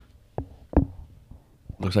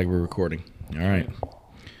Looks like we're recording. All right.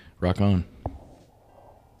 Rock on.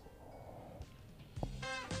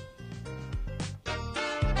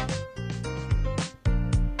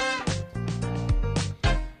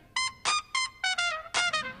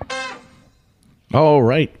 All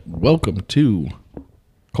right. Welcome to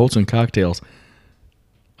Colts and Cocktails.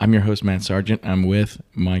 I'm your host, Matt Sargent. I'm with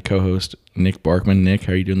my co-host, Nick Barkman. Nick,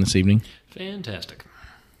 how are you doing this evening? Fantastic.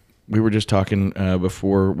 We were just talking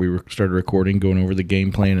before we started recording, going over the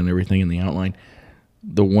game plan and everything in the outline.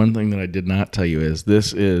 The one thing that I did not tell you is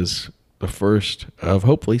this is the first of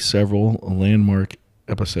hopefully several landmark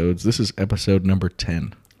episodes. This is episode number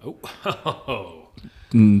 10. Oh.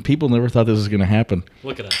 People never thought this was going to happen.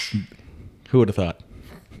 Look at us. Who would have thought?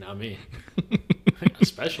 Not me.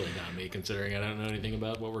 Especially not me, considering I don't know anything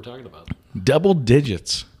about what we're talking about. Double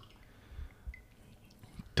digits.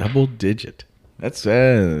 Double digit. That's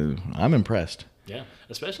I'm impressed. Yeah,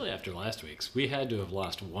 especially after last week's. We had to have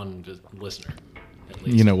lost one listener, at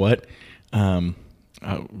least. You know what? And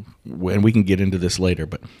we can get into this later,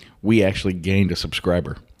 but we actually gained a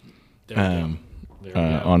subscriber. There we go.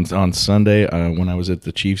 On Sunday when I was at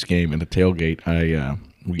the Chiefs game in the tailgate,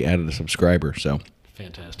 we added a subscriber. So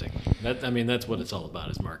fantastic. That's what it's all about,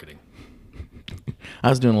 is marketing. I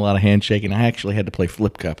was doing a lot of handshaking. I actually had to play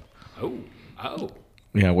flip cup. Oh.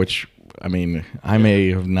 Yeah, which I may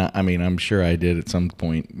have not. I'm sure I did at some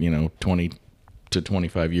point. 20 to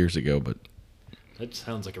 25 years ago, but that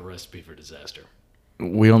sounds like a recipe for disaster.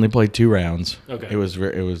 We only played 2 rounds. Okay. It was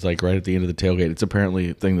like right at the end of the tailgate. It's apparently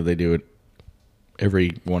a thing that they do at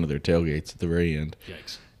every one of their tailgates at the very end.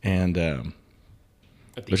 Yikes. And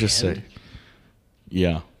let's just say,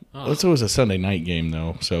 yeah. Oh. So it was a Sunday night game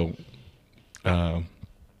though, so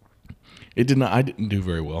it did not. I didn't do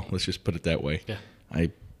very well. Let's just put it that way. Yeah.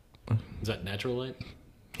 Is that natural light?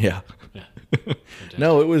 Yeah. Yeah.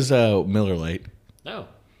 No, it was Miller Lite. Oh.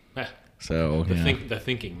 So the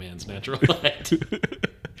thinking man's natural light.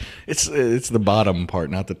 It's the bottom part,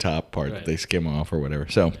 not the top part that they skim off or whatever.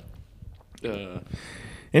 So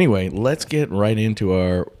anyway, let's get right into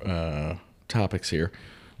our topics here.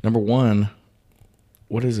 Number one,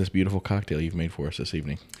 what is this beautiful cocktail you've made for us this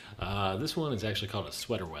evening? This one is actually called a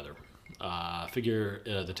sweater weather. Figure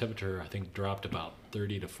the temperature, I think, dropped about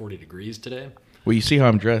 30 to 40 degrees today. Well, you see how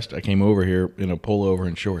I'm dressed. I came over here in a pullover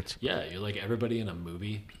and shorts. Yeah, you're like everybody in a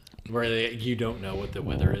movie where you don't know what the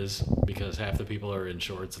weather is because half the people are in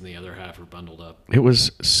shorts and the other half are bundled up. It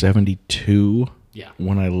was 72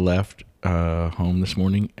 when I left home this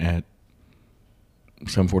morning at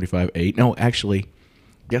 7:45, 8. No, actually,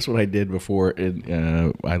 guess what I did before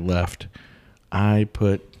I left? I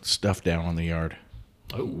put stuff down on the yard.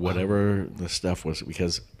 Oh, whatever the stuff was,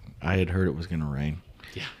 because I had heard it was going to rain.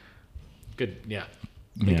 Yeah. Good. Yeah.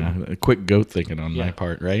 Yeah. A quick goat thinking on my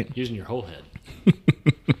part, right? Using your whole head.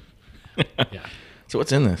 Yeah. So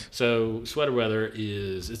what's in this? So sweater weather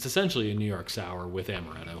it's essentially a New York sour with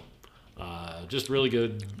amaretto. Just really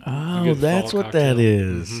good. Oh, good that's fall what cocktail. that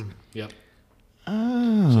is. Mm-hmm. Yep.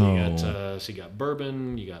 Oh. So you got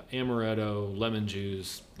bourbon, you got amaretto, lemon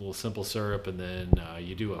juice, a little simple syrup, and then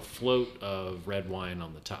you do a float of red wine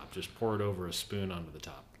on the top. Just pour it over a spoon onto the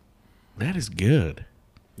top. That is good.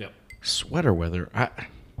 Yep. Sweater weather. I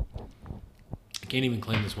can't even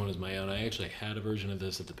claim this one as my own. I actually had a version of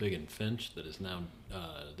this at the Pig and Finch that is now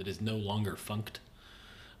no longer funked.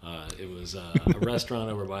 It was a restaurant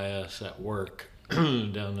over by us at work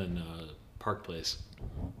down in Park Place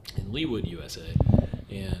in Leawood, USA,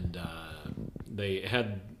 and they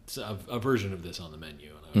had a version of this on the menu,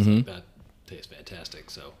 and I was like, that tastes fantastic,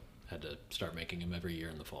 so had to start making them every year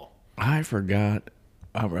in the fall. I forgot.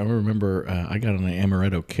 I remember I got on an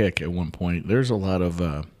amaretto kick at one point. There are a lot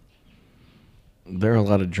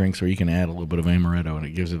of drinks where you can add a little bit of amaretto, and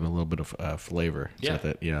it gives it a little bit of flavor.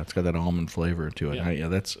 It's got that almond flavor to it. Yeah.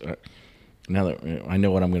 That's now that I know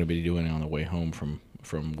what I'm going to be doing on the way home from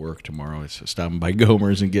work tomorrow is stopping by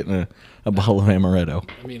Gomer's and getting a bottle of amaretto.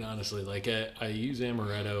 I mean, honestly, like I use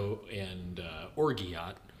amaretto and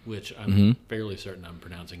orgeat, which I'm fairly certain I'm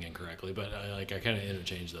pronouncing incorrectly, but I kind of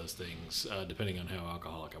interchange those things depending on how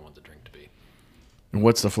alcoholic I want the drink to be. And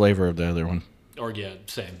what's the flavor of the other one? Orgeat,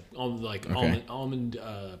 same. Almond,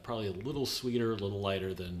 probably a little sweeter, a little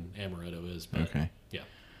lighter than amaretto is. But okay. Yeah.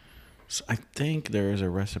 So I think there is a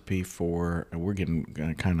recipe for. We're getting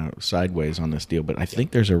kind of sideways on this deal, but I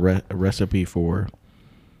think there's a recipe for.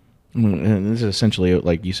 And this is essentially,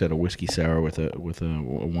 like you said, a whiskey sour with a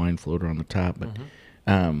wine floater on the top. But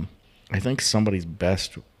I think somebody's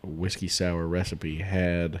best whiskey sour recipe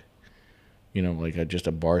had like just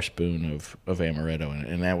a bar spoon of amaretto in it.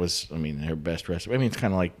 And that was, I mean, her best recipe. I mean, it's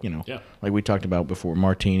kind of like, like we talked about before,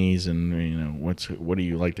 martinis and, what do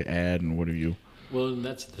you like to add and what do you... Well, and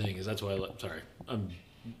that's the thing, is that's why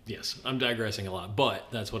I'm digressing a lot, but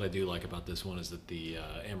that's what I do like about this one is that the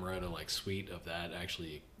amaretto, like sweet of that,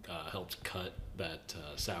 actually helps cut that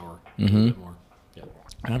sour a little bit more. Yeah.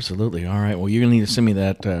 Absolutely. All right. Well, you're gonna need to send me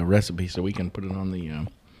that recipe so we can put it on the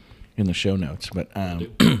in the show notes. But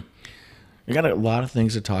we got a lot of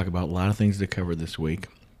things to talk about, a lot of things to cover this week.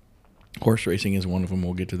 Horse racing is one of them.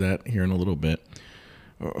 We'll get to that here in a little bit.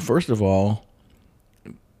 First of all,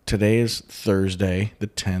 today is Thursday, the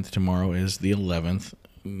 10th. Tomorrow is the 11th.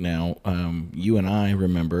 Now, you and I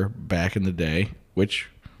remember back in the day, which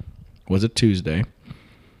was a Tuesday,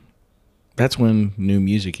 that's when new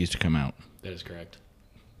music used to come out. That is correct.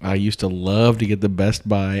 I used to love to get the Best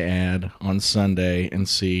Buy ad on Sunday and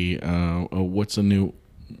see what's the new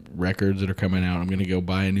records that are coming out. I'm going to go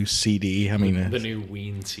buy a new CD. I mean, the new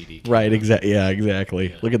Ween CD. Right, exactly. Yeah, exactly.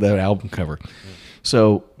 Yeah. Look at that album cover. Yeah.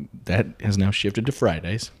 So that has now shifted to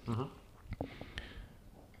Fridays.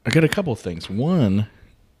 I got a couple of things. One,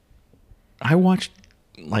 I watched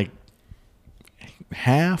like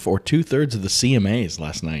half or 2/3 of the CMAs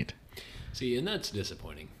last night. See, and that's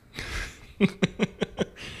disappointing.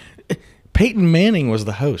 Peyton Manning was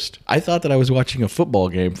the host. I thought that I was watching a football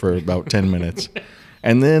game for about 10 minutes.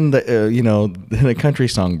 And then the country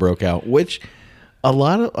song broke out, which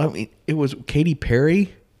it was Katy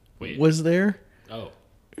Perry was there. Oh.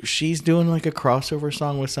 She's doing like a crossover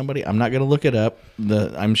song with somebody. I'm not going to look it up.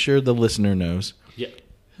 I'm sure the listener knows. Yeah.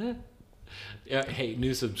 Hey,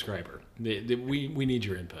 new subscriber. We need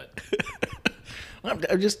your input.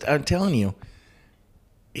 I'm telling you,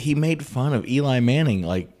 he made fun of Eli Manning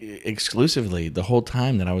like exclusively the whole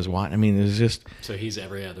time that I was watching. I mean, it was just... So he's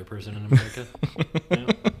every other person in America? Yeah.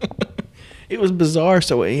 It was bizarre.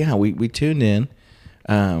 So, yeah, we tuned in.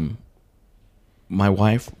 My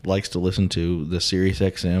wife likes to listen to the Sirius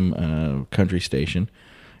XM country station,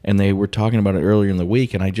 and they were talking about it earlier in the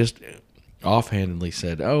week, and I just offhandedly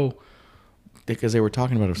said, because they were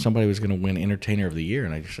talking about if somebody was going to win Entertainer of the Year,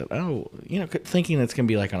 and I just said, thinking it's going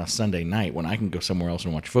to be like on a Sunday night when I can go somewhere else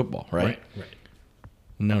and watch football, right? Right.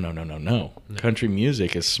 No. Country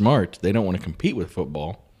music is smart. They don't want to compete with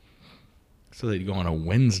football, so they'd go on a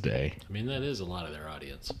Wednesday. I mean, that is a lot of their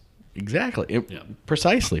audience. Exactly.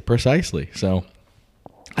 Precisely. So,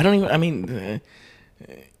 it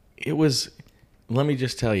was, let me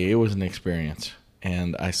just tell you, it was an experience,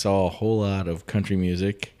 and I saw a whole lot of country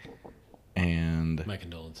music. And my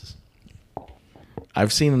condolences.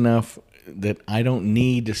 I've seen enough that I don't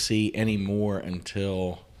need to see any more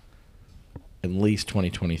until at least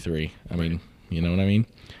 2023. I mean, you know what I mean?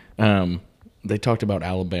 They talked about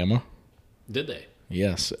Alabama. Did they?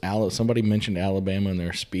 Yes. Somebody mentioned Alabama in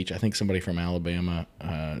their speech. I think somebody from Alabama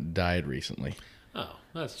died recently. Oh,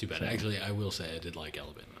 that's too bad. So, actually, I will say I did like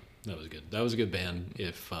Alabama. That was good. That was a good band.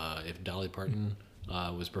 If Dolly Parton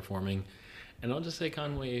was performing, and I'll just say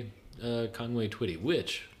Conway Twitty,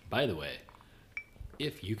 which, by the way,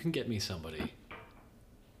 if you can get me somebody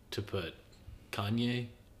to put Kanye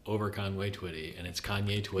over Conway Twitty, and it's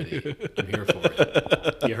Kanye Twitty, I'm here for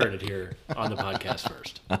it. You heard it here on the podcast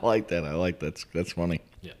first. I like that. That's funny.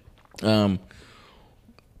 Yeah.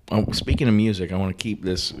 Speaking of music, I want to keep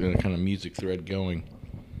this kind of music thread going.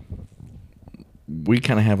 We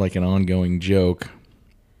kind of have like an ongoing joke.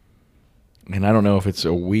 And I don't know if it's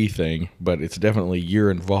a we thing, but it's definitely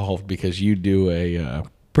you're involved because you do a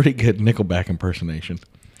pretty good Nickelback impersonation.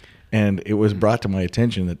 And it was brought to my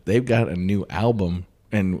attention that they've got a new album,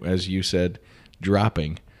 and as you said,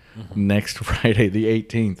 dropping next Friday, the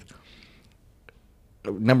 18th.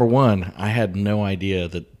 Number one, I had no idea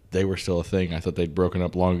that they were still a thing. I thought they'd broken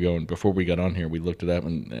up long ago, and before we got on here, we looked it up,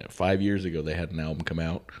 and 5 years ago they had an album come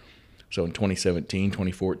out. So in 2017,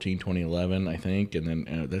 2014, 2011, I think, and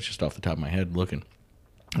then that's just off the top of my head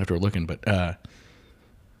after looking. But the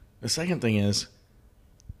second thing is,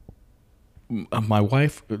 my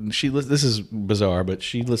wife, this is bizarre, but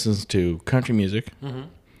she listens to country music, and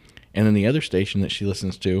then the other station that she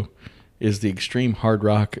listens to is the extreme hard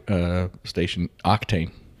rock station,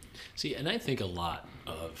 Octane. See, and I think a lot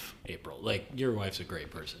of April. Like, your wife's a great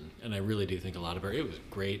person, and I really do think a lot of her. It was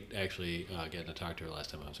great, actually, getting to talk to her last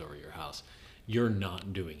time I was over at your house. You're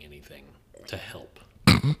not doing anything to help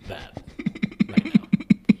that right now.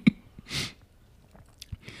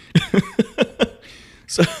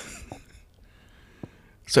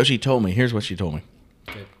 So she told me, here's what she told me.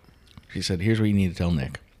 Okay. She said, here's what you need to tell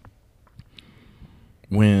Nick.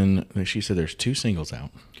 She said there's 2 singles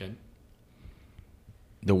out. Okay.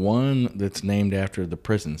 The one that's named after the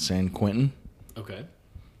prison, San Quentin, Okay.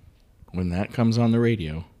 When that comes on the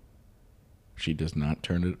radio, she does not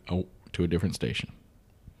turn it to a different station.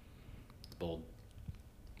 Bold.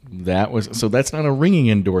 That's not a ringing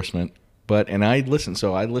endorsement, and I listened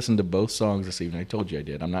to both songs this evening. I told you I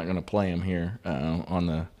did. I'm not going to play them here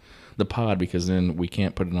on the pod because then we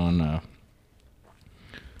can't put it on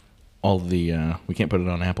we can't put it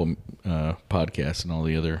on Apple Podcasts and all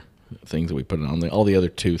the other things that we put it on, all the other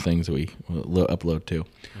two things that we upload to.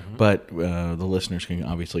 Mm-hmm. But the listeners can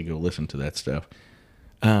obviously go listen to that stuff.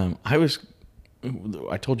 I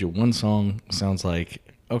told you one song sounds like,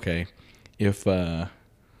 okay, if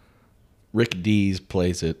Rick Dees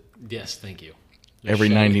plays it. Yes, thank you. Every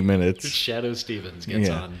 90 minutes. Shadow Stevens gets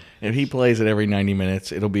on. If he plays it every 90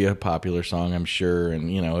 minutes, it'll be a popular song, I'm sure. And,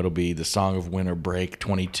 it'll be the song of Winter Break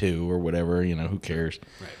 22 or whatever. Who cares?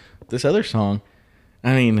 Right. This other song,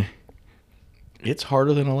 it's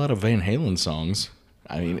harder than a lot of Van Halen songs.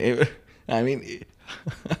 Wait.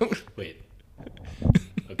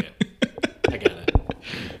 Okay. I got it.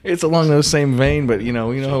 It's along those same vein, but,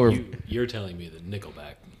 you're telling me that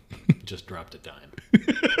Nickelback just dropped a dime.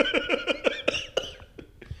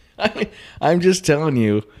 I'm just telling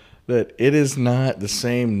you that it is not the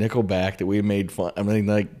same Nickelback that we made fun.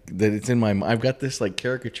 That it's in my. I've got this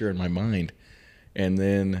caricature in my mind, and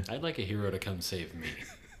then I'd like a hero to come save me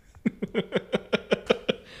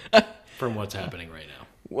from what's happening right now.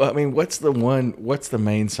 Well, what's the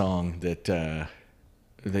main song that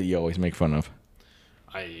you always make fun of?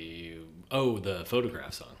 The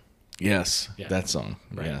Photograph song. Yes, that song.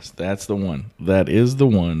 Right. Yes, that's the one. That is the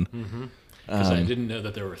one. Mm-hmm. Because I didn't know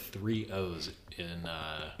that there were 3 O's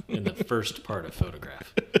in the first part of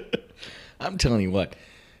Photograph. I'm telling you what,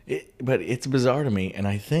 but it's bizarre to me, and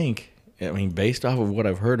I think, based off of what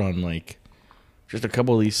I've heard on just a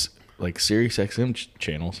couple of these Sirius XM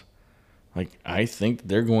channels, I think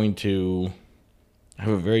they're going to have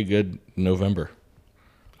a very good November.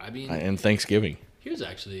 And Thanksgiving.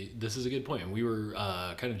 This is a good point. And we were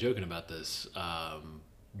kind of joking about this.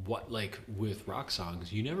 With rock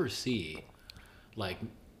songs, you never see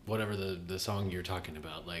whatever the song you're talking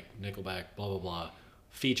about, like Nickelback, blah blah blah,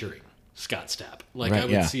 featuring Scott Stapp. I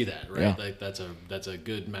would see that, right? Yeah. That's a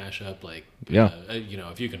good mashup.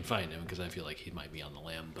 If you can find him, because I feel like he might be on the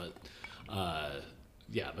lam, but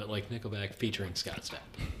Nickelback featuring Scott Stapp.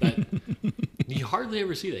 You hardly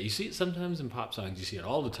ever see that. You see it sometimes in pop songs. You see it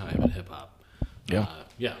all the time in hip hop. Yeah.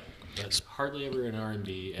 But hardly ever in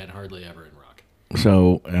R&B and hardly ever in rock.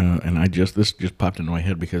 So, and this just popped into my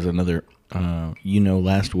head because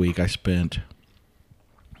last week I spent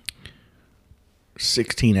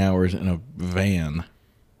 16 hours in a van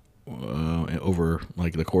over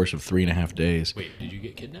the course of 3.5 days. Wait, did you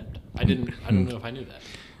get kidnapped? I don't know if I knew that.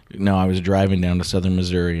 No, I was driving down to southern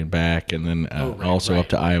Missouri and back, and then up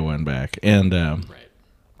to Iowa and back. And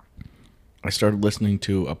I started listening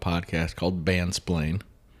to a podcast called Bandsplain.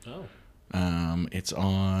 Oh. It's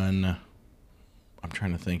on, I'm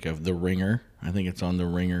trying to think of The Ringer. I think it's on The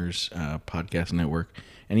Ringer's podcast network.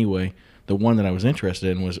 Anyway, the one that I was interested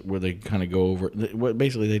in was where they kind of go over,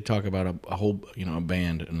 basically they talk about a whole, a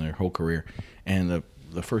band and their whole career. And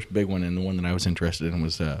the first big one and the one that I was interested in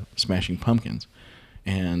was Smashing Pumpkins.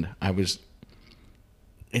 And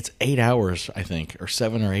it's 8 hours, I think, or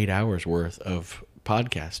 7 or 8 hours worth of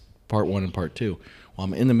podcast, part 1 and part 2. Well,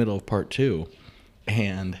 I'm in the middle of part 2,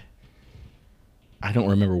 and I don't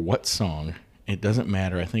remember what song. It doesn't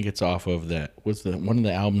matter. I think it's off of that. What's one of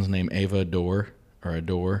the albums named Ava Adore or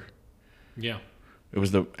Adore? Yeah. It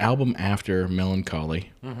was the album after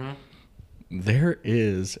Melancholy. Mm-hmm. There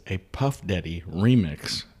is a Puff Daddy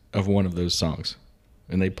remix of one of those songs,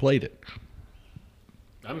 and they played it.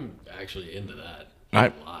 I'm actually into that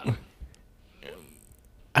a lot.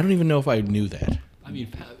 I don't even know if I knew that.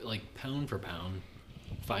 Pound for pound,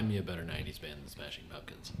 find me a better 90s band than Smashing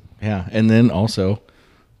Pumpkins. Yeah, and then also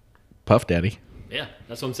Puff Daddy. Yeah,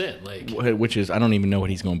 that's what I'm saying. Which is, I don't even know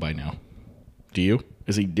what he's going by now. Do you?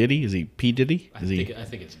 Is he Diddy? Is he P. Diddy? I think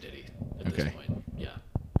it's Diddy at this point. Yeah.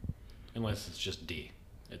 Unless it's just D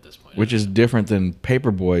at this point. Which is different than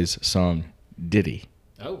Paperboy's song Diddy.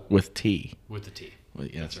 Oh. With T. With the T. Well,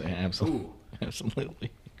 yes, right. Absolutely.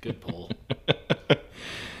 Absolutely. Good pull.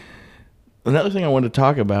 Another thing I wanted to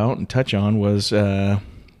talk about and touch on was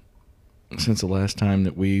since the last time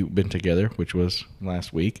that we've been together, which was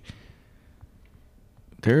last week,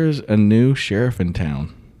 there's a new sheriff in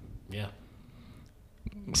town. Yeah.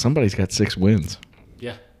 Somebody's got 6 wins.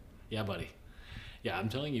 Yeah. Yeah, buddy. Yeah, I'm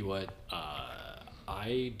telling you what,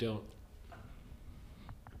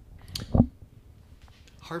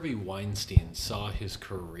 Harvey Weinstein saw his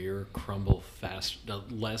career crumble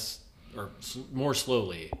less more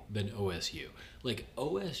slowly than OSU. Like,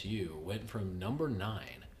 OSU went from number 9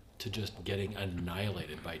 to just getting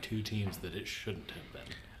annihilated by two teams that it shouldn't have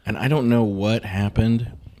been. And I don't know what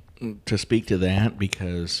happened to speak to that,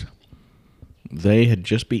 because they had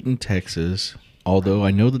just beaten Texas, although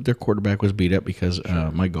I know that their quarterback was beat up because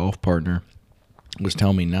my golf partner was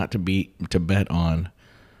telling me not to bet on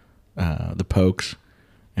the Pokes.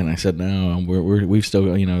 And I said, no, we've still,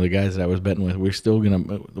 the guys that I was betting with,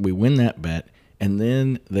 we win that bet. And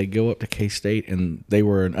then they go up to K-State, and they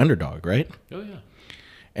were an underdog, right? Oh, yeah.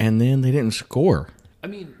 And then they didn't score. I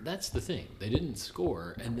mean, that's the thing. They didn't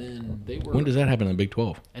score, and then they were. When does that happen in the Big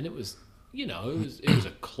 12? And it was, it was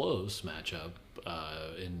a close matchup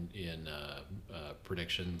in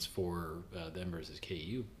predictions for them versus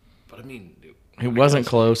KU. But I mean, it wasn't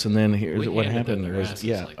close. And then here's what happened was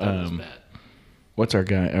bad. What's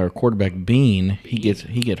our quarterback Bean? He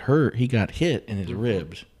got hurt. He got hit in his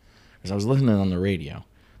ribs. As I was listening on the radio,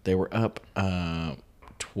 they were up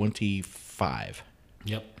 25.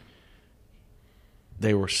 Yep.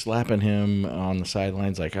 They were slapping him on the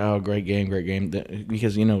sidelines like, oh, great game,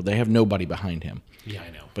 because, they have nobody behind him. Yeah, I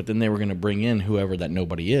know. But then they were going to bring in whoever that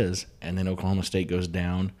nobody is, and then Oklahoma State goes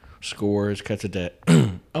down, scores, cuts it to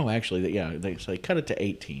they cut it to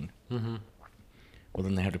 18. Mm-hmm. Well,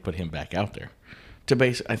 then they have to put him back out there.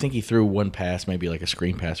 I think he threw one pass, maybe like a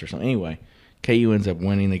screen pass or something. Anyway, KU ends up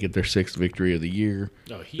winning. They get their 6th victory of the year.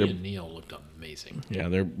 Oh, and Neal looked amazing. Yeah,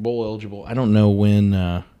 they're bowl eligible. I don't know when.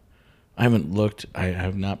 I haven't looked. I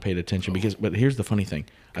have not paid attention but here's the funny thing.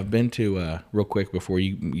 I've been to real quick before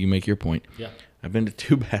you make your point. Yeah. I've been to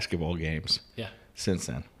 2 basketball games. Yeah. Since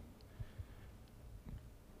then.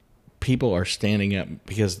 People are standing up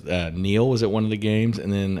because Neal was at one of the games,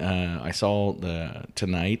 and then I saw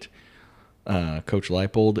tonight. Coach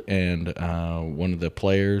Leipold and one of the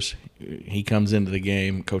players, he comes into the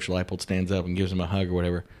game. Coach Leipold stands up and gives him a hug or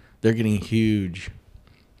whatever. They're getting huge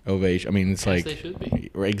ovation. I mean, it's like they should be.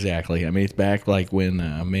 Exactly. I mean, it's back like when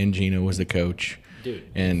Mangino was the coach, dude,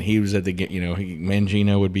 and he was at the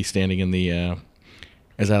Mangino would be standing in the,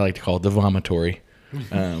 as I like to call it, the vomitory.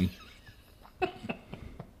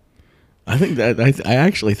 I think I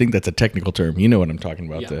actually think that's a technical term. You know what I'm talking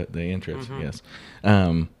about? Yeah. The entrance, mm-hmm. yes.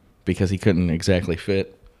 Because he couldn't exactly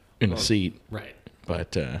fit in a seat. Right.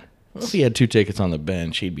 But if he had 2 tickets on the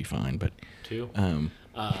bench, he'd be fine. But 2?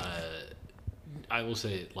 I will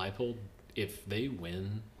say, Leipold, if they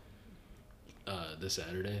win this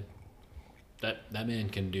Saturday, that man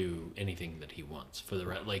can do anything that he wants for the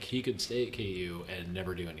right. Like, he could stay at KU and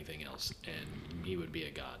never do anything else, and he would be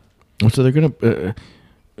a god. So they're gonna.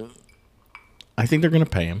 I think they're gonna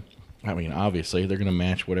pay him. I mean, obviously, they're going to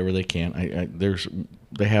match whatever they can.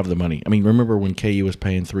 They have the money. I mean, remember when KU was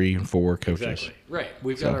paying 3 and 4 coaches? Exactly. Right.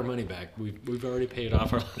 We've got our money back. We've already paid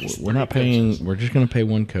off our last We're not paying. Coaches. We're just going to pay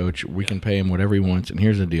one coach. We can pay him whatever he wants. And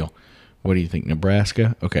here's the deal. What do you think?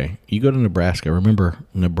 Nebraska? Okay. You go to Nebraska. Remember,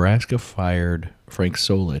 Nebraska fired Frank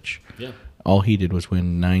Solich. Yeah. All he did was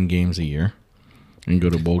win 9 games a year and go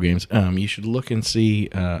to bowl games. You should look and see.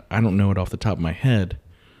 I don't know it off the top of my head,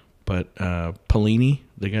 but Pelini,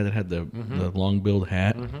 the guy that had the long-billed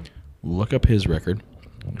hat, look up his record.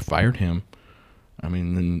 Fired him. I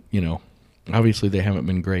mean, then, obviously they haven't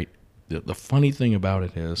been great. The funny thing about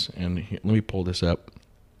it is, and let me pull this up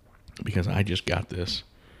because I just got this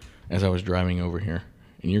as I was driving over here,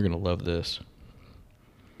 and you're going to love this.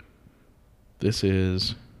 This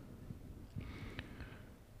is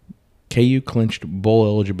KU clinched bowl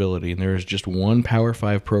eligibility, and there is just one Power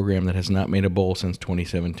 5 program that has not made a bowl since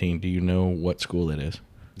 2017. Do you know what school that is?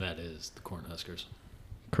 That is the Cornhuskers.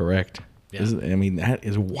 Correct. Yeah. That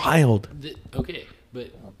is wild. Okay,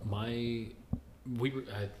 but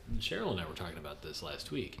Cheryl and I were talking about this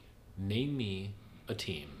last week. Name me a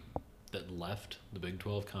team that left the Big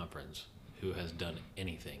 12 conference who has done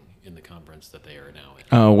anything in the conference that they are now in.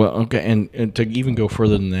 Oh, well, okay, and to even go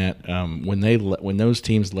further than that, when those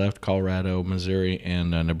teams left, Colorado, Missouri,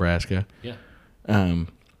 and Nebraska,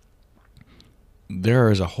 there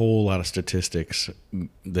is a whole lot of statistics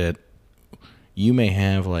that you may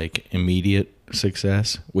have like immediate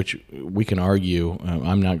success, which we can argue.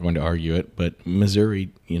 I'm not going to argue it, but Missouri,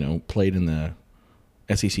 played in the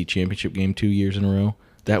SEC championship game 2 years in a row.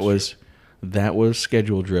 That was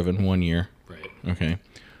schedule driven 1 year. Right. Okay.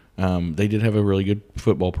 They did have a really good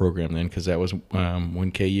football program then, because that was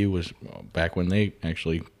when KU was back when they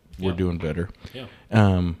actually were doing better. Yeah.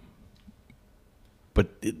 But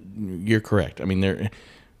you're correct. I mean, they're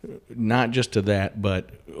not just to that, but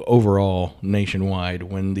overall nationwide,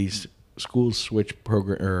 when these schools switch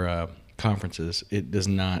program or conferences, it does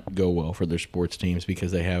not go well for their sports teams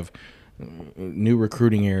because they have new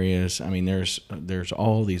recruiting areas. I mean, there's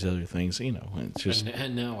all these other things. It's just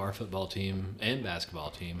And now our football team and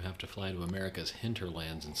basketball team have to fly to America's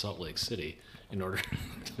hinterlands in Salt Lake City in order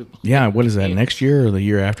to play. yeah. What is that games. next year or the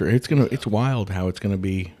year after? It's wild how it's gonna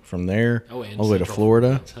be from there Oh, and all the way to Central-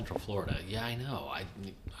 Florida. Central Florida. Yeah, I know. I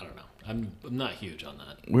don't know. I'm not huge on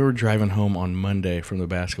that. We were driving home on Monday from the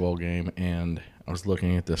basketball game, and I was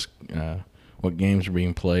looking at this what games are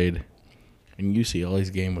being played, and UCLA's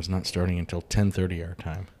game was not starting until 10:30 our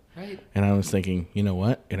time. Right. And I was thinking, you know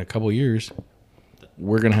what? In a couple years,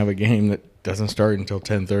 we're gonna have a game that doesn't start until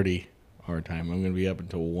 10:30 our time. I'm gonna be up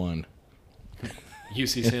until 1.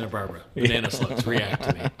 UC Santa Barbara. Banana slugs react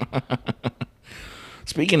to me.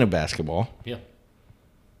 Speaking of basketball, Yeah.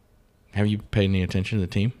 have you paid any attention to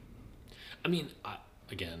the team? I mean,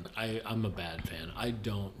 I'm a bad fan. I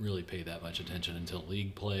don't really pay that much attention until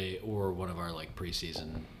league play or one of our like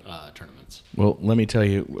preseason tournaments. Well, let me tell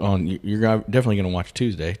you, you're definitely going to watch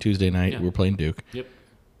Tuesday night. Yeah. We're playing Duke. Yep.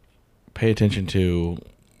 Pay attention to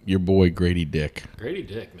your boy Grady Dick. Grady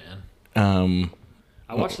Dick, man.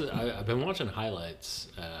 I've been watching highlights,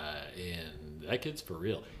 and that kid's for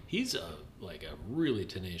real. He's a really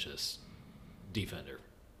tenacious defender.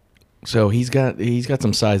 So he's got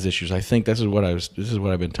some size issues. I think this is what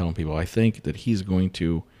I've been telling people. I think that he's going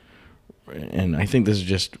to, and I think this is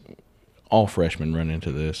just all freshmen run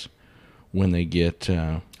into this when they get.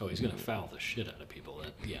 He's gonna foul the shit out of people.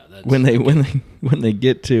 That's when they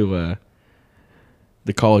get to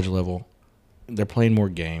the college level, they're playing more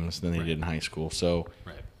games than they did in high school. So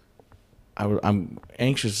right. I'm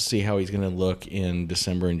anxious to see how he's going to look in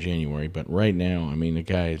December and January. But right now, I mean, the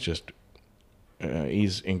guy is just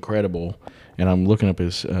he's incredible. And I'm looking up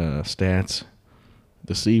his stats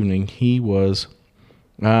this evening. He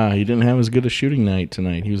didn't have as good a shooting night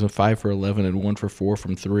tonight. He was a 5 for 11 and 1 for 4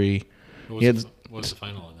 from 3. What was the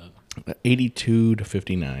final on that?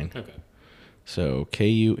 82-59. Okay. So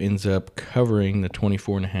KU ends up covering the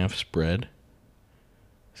 24.5 spread.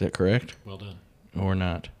 Is that correct? Well done. Or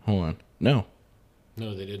not? Hold on. No.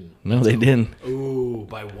 No, they didn't. No, they didn't. Ooh,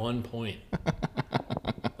 by 1 point.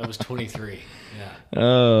 That was 23. Yeah.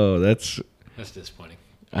 Oh, that's disappointing.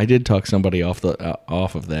 I did talk somebody off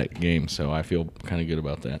of that game, so I feel kind of good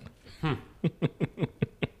about that.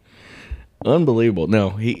 Unbelievable.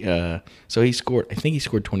 No, he scored. I think he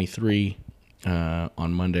scored 23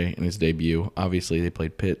 on Monday in his debut. Obviously, they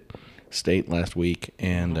played Pitt State last week,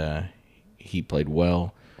 and he played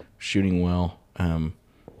well, shooting well.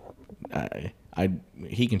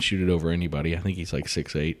 He can shoot it over anybody. I think he's like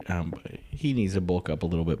 6'8". He needs to bulk up a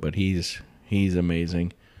little bit, but he's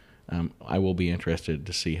amazing. I will be interested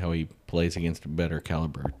to see how he plays against a better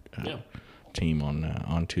caliber team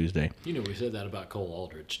on Tuesday. You know, we said that about Cole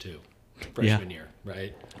Aldridge too, freshman year,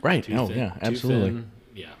 right? Right. Too Oh, thin, yeah, too absolutely. thin.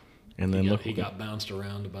 Yeah. And then He got bounced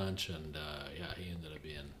around a bunch, and he ended up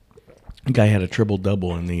being. the guy had a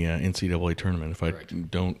triple-double in the NCAA tournament, Correct.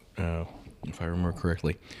 If I remember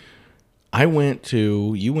correctly. You went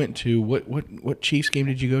to what Chiefs game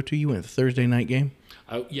did you go to? You went to the Thursday night game?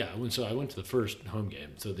 I went to the first home game.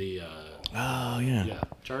 So the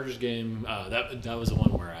Chargers game. That was the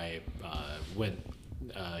one where I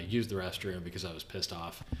used the restroom because I was pissed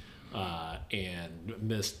off and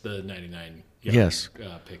missed the 99 Yes.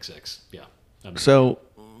 pick six. Yeah. So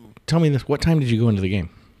tell me this: what time did you go into the game?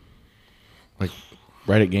 Like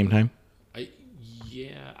right at game time?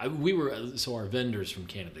 We were our vendors from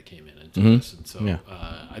Canada came in and took us, and so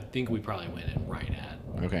I think we probably went in right at.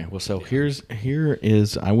 Okay, well, so here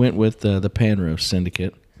is I went with the Panrose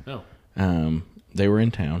Syndicate. Oh, they were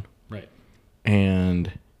in town, right,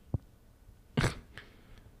 and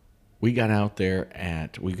we got out there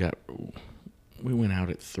we went out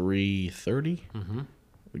at 3:30. Mm-hmm.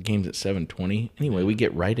 The game's at 7:20. Anyway, we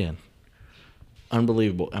get right in.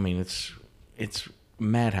 Unbelievable. I mean, it's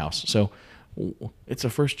madhouse. So. It's the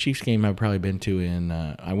first Chiefs game I've probably been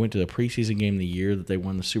to I went to the preseason game the year that they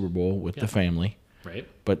won the Super Bowl with the family. Right.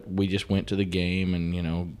 But we just went to the game and,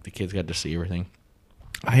 the kids got to see everything.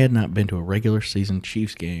 I had not been to a regular season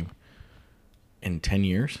Chiefs game in 10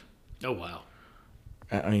 years. Oh, wow.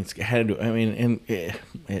 I mean,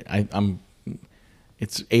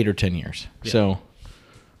 it's 8 or 10 years. Yeah. So,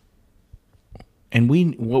 and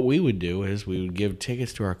what we would do is we would give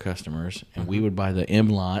tickets to our customers, and we would buy the M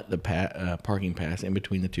lot, the parking pass in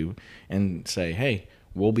between the two, and say, hey,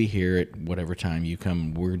 we'll be here at whatever time you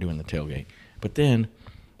come. We're doing the tailgate. But then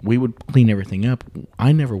we would clean everything up.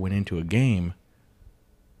 I never went into a game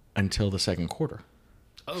until the second quarter.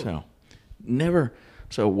 Oh. So, never.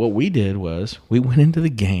 So what we did was we went into the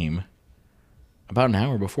game about an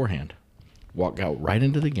hour beforehand, got right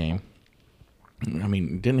into the game, I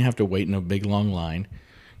mean, didn't have to wait in a big long line.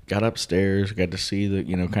 Got upstairs, got to see the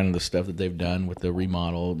kind of the stuff that they've done with the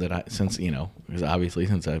remodel that because obviously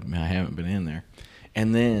since I haven't been in there,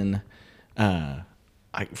 and then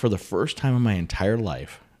for the first time in my entire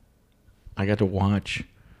life, I got to watch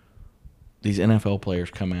these NFL players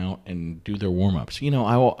come out and do their warm ups.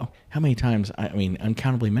 How many times? I mean,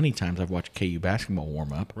 uncountably many times I've watched KU basketball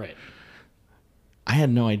warm up. Right. I had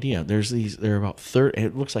no idea. There are about 30.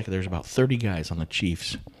 It looks like there's about 30 guys on the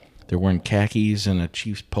Chiefs. They're wearing khakis and a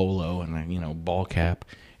Chiefs polo and a ball cap,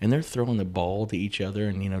 and they're throwing the ball to each other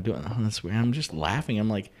and doing this. I'm just laughing. I'm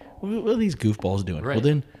like, what are these goofballs doing? Right. Well,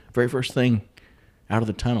 then very first thing out of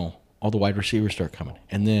the tunnel, all the wide receivers start coming,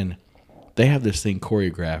 and then they have this thing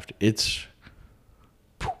choreographed. It's,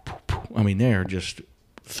 I mean, they're just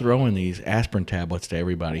throwing these aspirin tablets to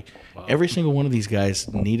everybody. Wow. Every single one of these guys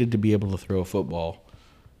needed to be able to throw a football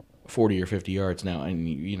 40 or 50 yards now, and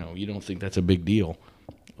you don't think that's a big deal.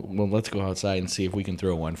 Well, let's go outside and see if we can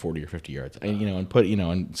throw one 40 or 50 yards, and and put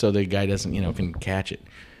and so the guy doesn't can catch it.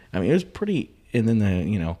 I mean, it was pretty. And then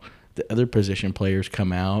the other position players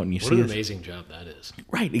come out, and you see what an amazing job that is.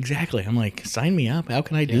 Right, exactly. I'm like, sign me up. How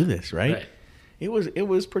can I do this? Right. It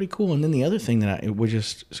was pretty cool. And then the other thing that it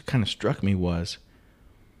just kind of struck me was,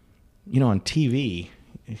 on TV.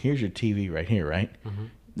 Here's your TV right here, right? Mm-hmm.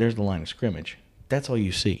 There's the line of scrimmage. That's all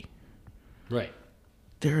you see. Right.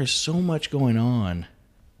 There is so much going on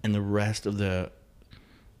and the rest of that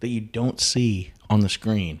you don't see on the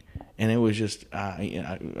screen. And it was just,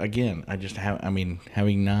 having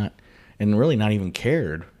not, and really not even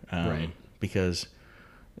cared, right. Because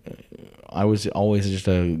I was always just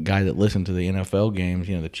a guy that listened to the NFL games,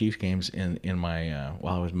 the Chiefs games in my,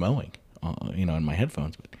 while I was mowing, in my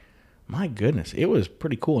headphones. But my goodness, it was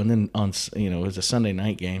pretty cool. And then it was a Sunday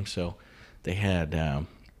night game, so they had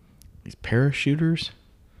these parachuters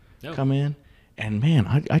come in. And,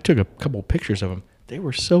 man, I took a couple pictures of them. They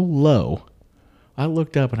were so low. I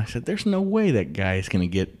looked up and I said, there's no way that guy is going to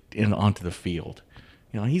get onto the field.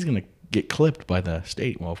 He's going to get clipped by the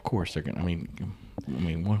state. Well, of course they're going to. I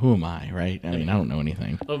mean, who am I, right? I don't know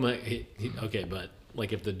anything. Oh, my. Okay, but,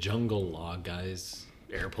 like, if the Jungle Law guy's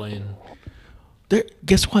airplane.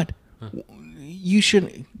 Guess what? Huh? You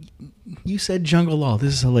said Jungle Law.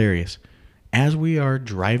 This is hilarious. As we are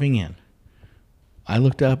driving in, I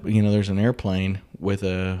looked up, there's an airplane with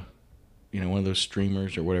one of those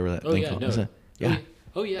streamers or whatever that thing called. No. Yeah.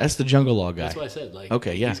 Oh, yeah. That's the Jungle Law guy. That's what I said. Like,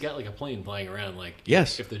 okay, yeah. He's got like a plane flying around. Like,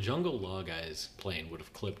 yes. If the Jungle Law guy's plane would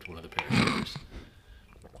have clipped one of the parachuters.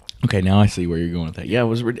 Okay, now I see where you're going with that. Yeah, it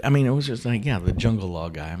was just like, the Jungle Law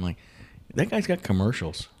guy. I'm like, that guy's got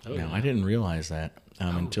commercials. Oh, now, yeah. I didn't realize that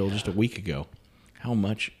until just a week ago. How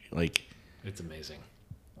much, like... It's amazing.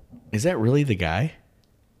 Is that really the guy?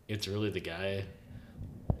 It's really the guy.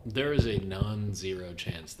 There is a non-zero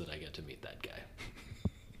chance that I get to meet that guy.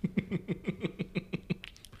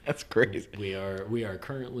 That's crazy. We are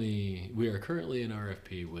currently in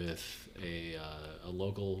RFP with a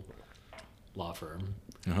local law firm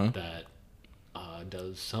that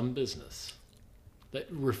does some business, that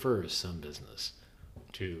refers some business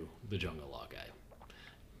to the Jungle Law guy.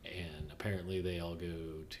 And apparently they all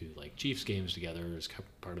go to like Chiefs games together as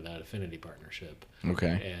part of that affinity partnership.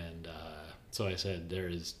 Okay. And so I said there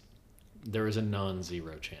is a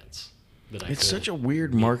non-zero chance that It's such a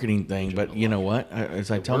weird marketing thing, but you know what?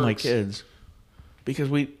 As I tell my kids, because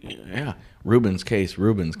Ruben's,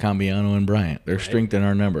 Cambiano, and Bryant, they're strength in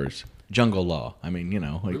our numbers. Jungle Law. I mean,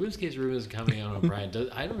 like Ruben's, Cambiano, and Bryant.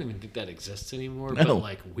 I don't even think that exists anymore. No. But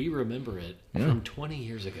like we remember it from 20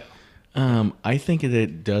 years ago. I think that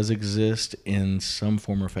it does exist in some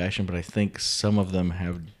form or fashion, but I think some of them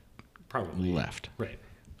have probably left. Right.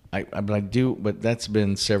 But that's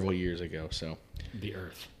been several years ago. So the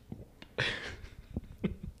Earth.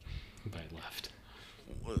 By left.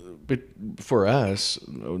 But for us,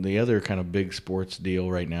 the other kind of big sports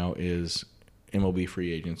deal right now is MLB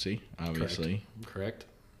free agency. Obviously, correct.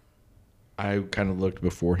 I kind of looked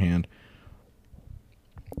beforehand.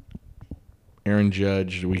 Aaron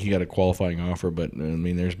Judge, he got a qualifying offer, but I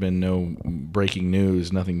mean, there's been no breaking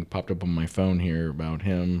news. Nothing popped up on my phone here about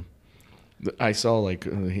him. I saw like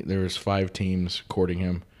there was 5 teams courting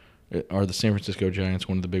him. Are the San Francisco Giants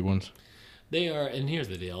one of the big ones? They are, and here's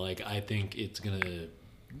the deal. Like, I think it's the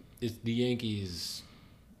Yankees'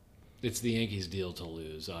 deal to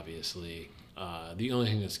lose. Obviously, the only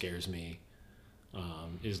thing that scares me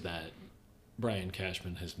is that Brian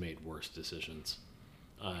Cashman has made worse decisions,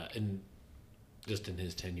 and just in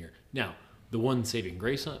his tenure. Now, the one saving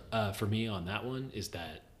grace for me on that one is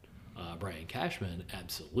that Brian Cashman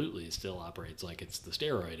absolutely still operates like it's the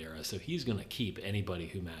steroid era, so he's going to keep anybody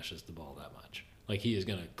who mashes the ball that much. Like, he is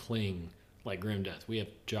going to cling like grim death. We have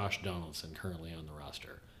Josh Donaldson currently on the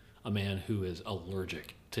roster, a man who is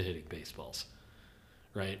allergic to hitting baseballs,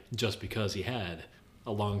 right? Just because he had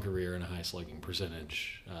a long career and a high slugging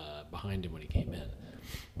percentage behind him when he came in.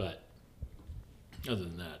 But other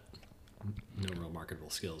than that, no real marketable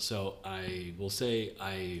skills. So I will say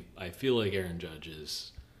I feel like Aaron Judge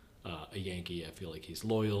is a Yankee. I feel like he's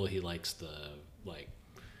loyal. He likes the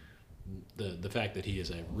fact that he is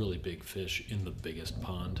a really big fish in the biggest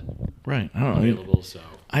pond Right. available. So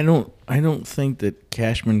I don't think that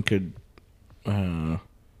Cashman could. I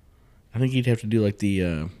think he'd have to do like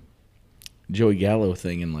the Joey Gallo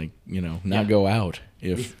thing and not go out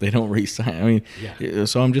if they don't re-sign. I mean,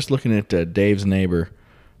 so I'm just looking at Dave's neighbor,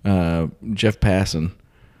 Jeff Passan.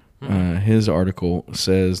 His article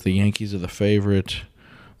says the Yankees are the favorite.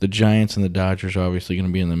 The Giants and the Dodgers are obviously going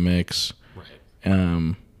to be in the mix.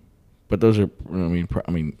 right. But those are.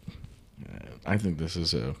 I think this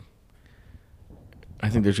is a. I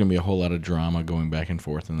think there's going to be a whole lot of drama going back and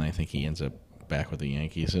forth, and I think he ends up back with the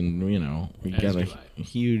Yankees. And he got a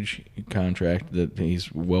huge contract that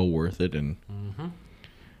he's well worth it. And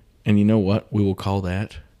and you know what? We will call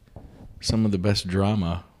that some of the best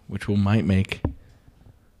drama, which might make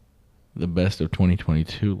the best of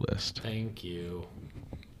 2022 list. Thank you.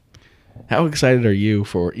 How excited are you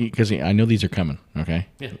for? Because I know these are coming. Okay.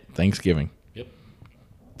 Yeah. Thanksgiving. Yep.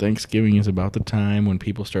 Thanksgiving is about the time when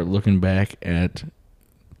people start looking back at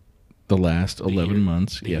the last 11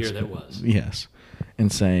 months. The year that was. Yes.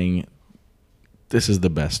 And saying, this is the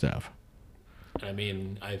best of. I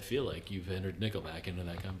mean, I feel like you've entered Nickelback into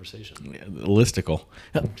that conversation. Yeah, the listicle.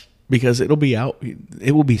 Because it'll be out.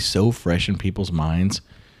 It will be so fresh in people's minds.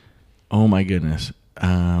 Oh, my goodness.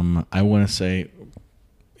 I want to say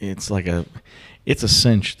it's a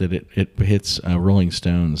cinch that it hits Rolling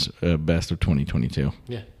Stone's best of 2022.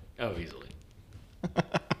 Yeah. Oh, easily.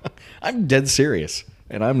 I'm dead serious,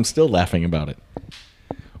 and I'm still laughing about it.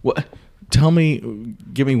 What?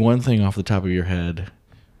 Give me one thing off the top of your head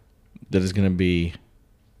that is going to be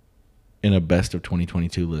in a best of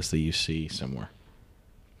 2022 list that you see somewhere.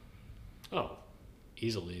 Oh,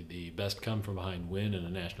 easily the best come from behind win in a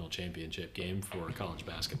national championship game for college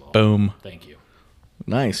basketball. Boom. Thank you.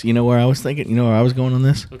 Nice. You know where I was thinking? You know where I was going on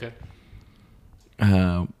this? Okay.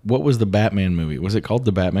 What was the Batman movie? Was it called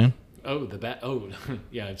The Batman? Oh, Oh,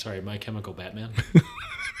 yeah. I'm sorry. My Chemical Batman.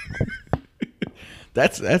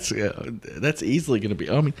 That's easily going to be.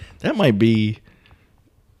 I mean, that might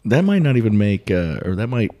not even make, or that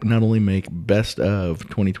might not only make best of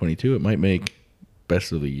 2022. It might make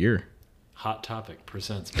best of the year. Hot Topic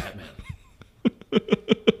presents Batman.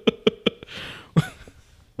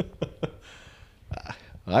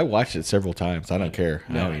 I watched it several times. I don't care.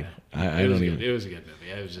 No, I don't even. It was a good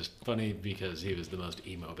movie. It was just funny because he was the most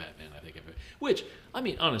emo Batman I think ever. Which, I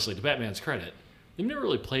mean, honestly, to Batman's credit, they've never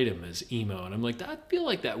really played him as emo, and I'm like, I feel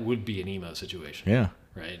like that would be an emo situation. Yeah.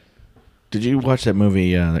 Right. Did you watch that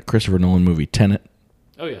movie, that Christopher Nolan movie, Tenet?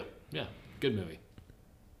 Oh yeah, good movie.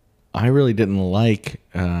 I really didn't like,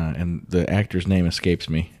 and the actor's name escapes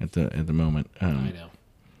me at the moment. I know.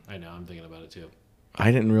 I'm thinking about it too.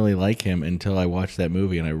 I didn't really like him until I watched that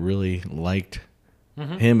movie, and I really liked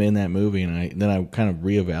him in that movie. And then I kind of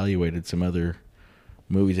reevaluated some other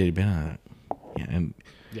movies that he'd been on.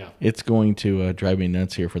 Yeah, it's going to drive me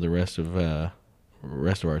nuts here for the rest of our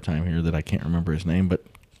time here that I can't remember his name, but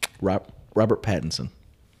Robert Pattinson.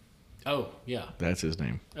 Oh yeah, that's his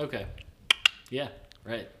name. Okay, yeah,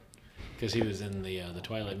 right. Because he was in the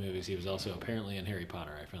Twilight movies. He was also apparently in Harry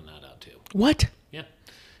Potter. I found that out too. What? Yeah.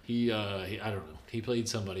 He I don't know. He played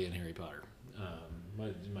somebody in Harry Potter.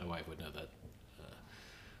 My wife would know that.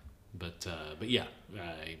 But yeah.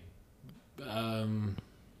 All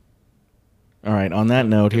right. On that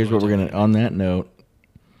note, here's what we're gonna. On that note,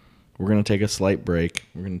 we're gonna take a slight break.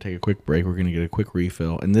 We're gonna take a quick break. We're gonna get a quick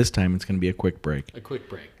refill, and this time it's gonna be a quick break. A quick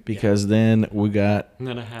break. Because then we got. And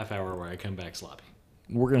then a half hour where I come back sloppy.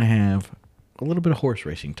 We're gonna have a little bit of horse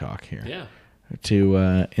racing talk here. Yeah.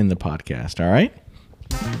 To in the podcast. All right.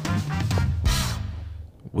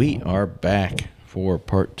 We are back for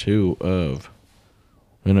part 2 of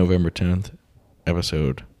the November 10th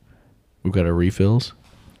episode. We've got our refills.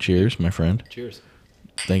 Cheers, my friend. Cheers.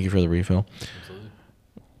 Thank you for the refill. Absolutely.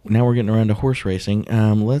 Now we're getting around to horse racing.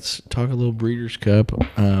 Let's talk a little Breeders' Cup.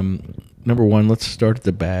 Number one, let's start at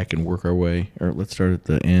the back and work our way, or let's start at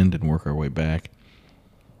the end and work our way back.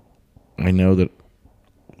 I know that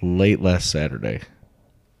late last Saturday,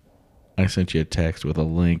 I sent you a text with a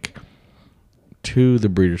link to the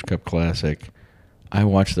Breeders' Cup Classic. I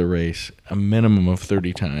watched the race a minimum of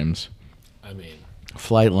 30 times. I mean,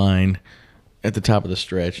 Flight line at the top of the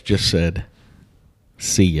stretch just said,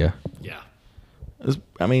 See ya. Yeah. It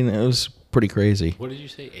was pretty crazy. What did you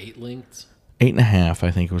say? 8 lengths? 8.5,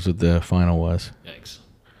 I think, was what the final was. Yikes.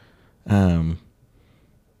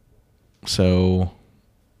 So,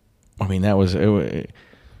 that was it.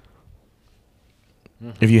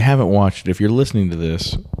 If you haven't watched it, if you're listening to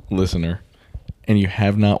this, listener, and you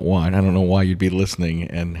have not watched, I don't know why you'd be listening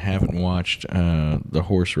and haven't watched the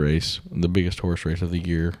horse race, the biggest horse race of the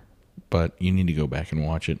year, but you need to go back and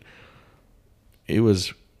watch it. I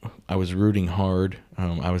was rooting hard.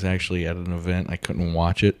 I was actually at an event. I couldn't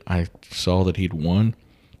watch it. I saw that he'd won,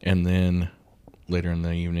 and then later in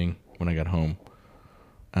the evening when I got home,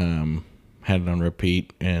 had it on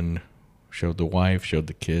repeat and showed the wife, showed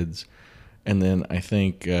the kids. And then I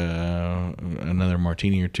think another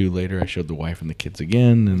martini or two later, I showed the wife and the kids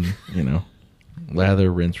again, and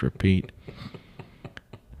lather, rinse, repeat.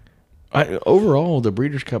 Overall, the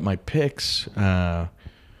Breeders' Cup, my picks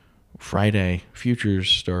Friday, Futures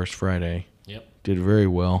Stars Friday, did very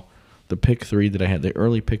well. The pick 3 that I had, the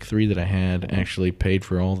early pick 3 that I had, actually paid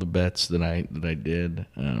for all the bets that I did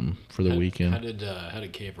for the weekend. How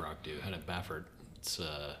did Cave Rock do? How did Baffert?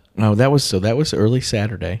 That was early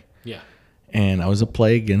Saturday. Yeah. And I was a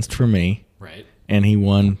play against for me. Right. And he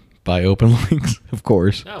won by open links, of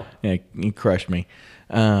course. Oh. Yeah, he crushed me.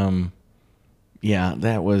 Yeah,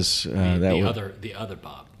 that was the other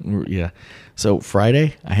Bob. Yeah. So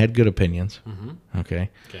Friday, I had good opinions. Mm-hmm. Okay.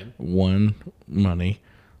 Okay. Won money.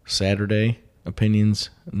 Saturday, opinions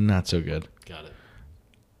not so good. Got it.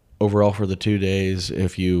 Overall, for the 2 days,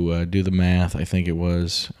 if you do the math, I think it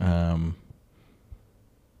was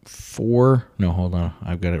 4. No, hold on.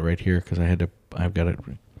 I've got it right here because I've got it.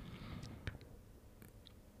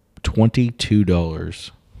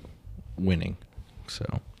 $22 winning.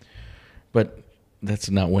 So, but that's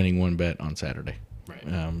not winning one bet on Saturday.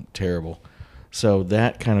 Right. Terrible. So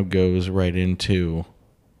that kind of goes right into.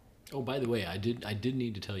 Oh, by the way, I did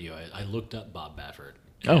need to tell you. I looked up Bob Baffert.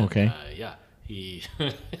 Oh, okay. Yeah, he.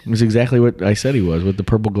 It was exactly what I said he was, with the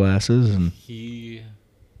purple glasses and. He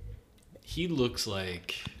looks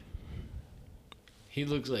like. He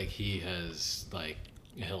looks like he has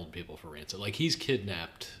held people for ransom. Like he's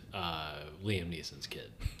kidnapped Liam Neeson's kid.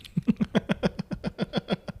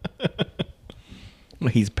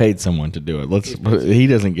 He's paid someone to do it. He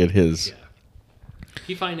doesn't get his. Yeah.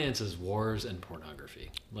 He finances wars and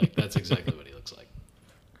pornography. That's exactly what he looks like.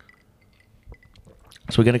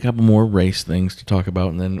 So we got a couple more race things to talk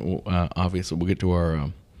about, and then obviously we'll get to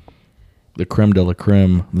our the creme de la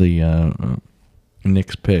creme, the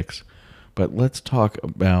Nick's picks. But let's talk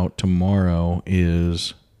about tomorrow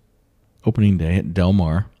is opening day at Del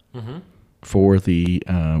Mar for the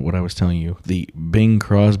what I was telling you, the Bing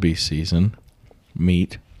Crosby season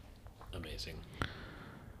meet. Amazing.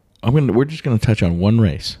 We're just gonna touch on one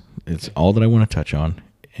race. It's all that I want to touch on,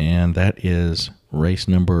 and that is race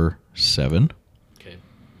number 7. Okay.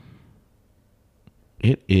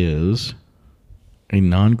 It is a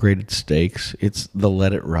non-graded stakes. It's the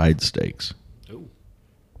Let It Ride Stakes. Oh.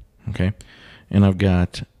 Okay. And I've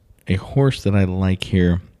got a horse that I like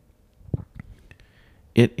here.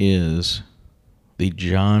 It is the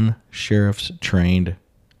John Sheriff's trained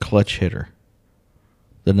Clutch Hitter,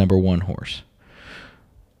 the number 1 horse.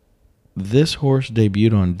 This horse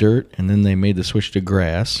debuted on dirt, and then they made the switch to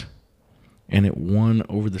grass, and it won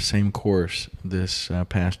over the same course this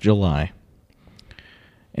past July.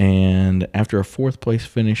 And after a 4th place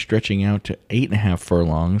finish stretching out to 8.5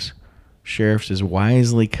 furlongs, Sheriff's is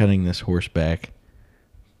wisely cutting this horse back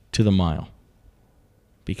to the mile,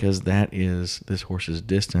 because that is this horse's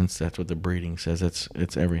distance. That's what the breeding says.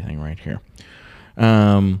 It's everything right here.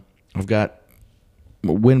 I've got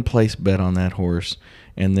a win place bet on that horse,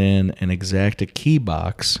 and then an exacta key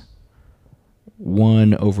box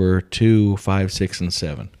 1 over 2, 5, 6, and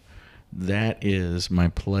 7. That is my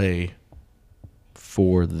play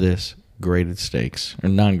for this graded stakes, or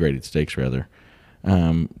non-graded stakes rather.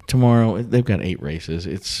 Tomorrow they've got 8 races.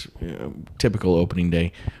 It's typical opening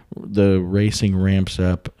day. The racing ramps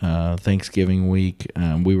up Thanksgiving week.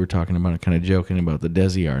 We were talking about it, kind of joking about the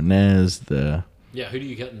Desi Arnaz. Who do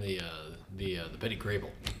you get in the Betty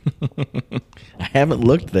Grable? I haven't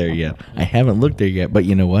looked there yet. But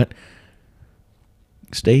you know what?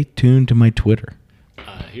 Stay tuned to my Twitter.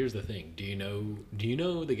 Here's the thing. Do you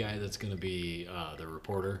know the guy that's going to be the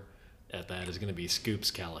reporter at that is going to be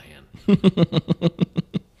Scoops Callahan?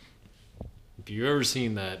 If you've ever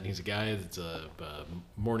seen that, he's a guy that's a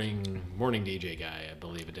morning DJ guy, I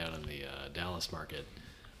believe, down in the Dallas market,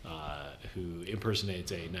 who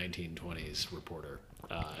impersonates a 1920s reporter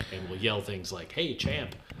and will yell things like, "Hey,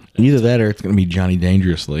 champ!" Either that or it's going to be Johnny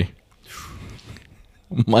Dangerously.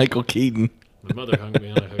 Michael Keaton. My mother hung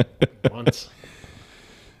me on a hook once.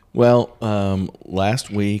 Well, last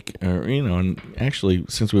week, or and actually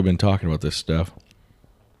since we've been talking about this stuff,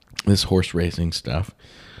 this horse racing stuff,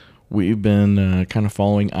 we've been kind of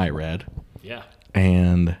following IRAD. Yeah.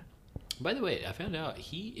 And by the way, I found out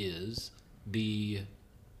he is the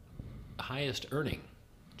highest earning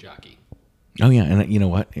jockey. Oh yeah, and you know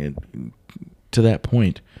what? To that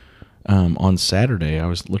point, on Saturday I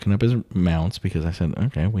was looking up his mounts because I said,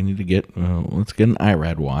 okay, we need to let's get an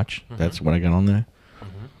IRAD watch. Mm-hmm. That's what I got on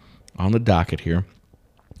the docket here.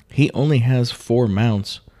 He only has 4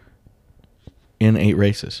 mounts in 8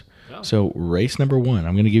 races. Oh. So race number 1,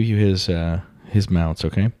 I'm going to give you his mounts,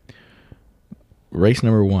 okay? Race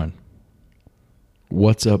number 1.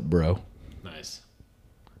 What's up, bro? Nice.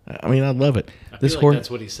 I mean, I love it. I feel like that's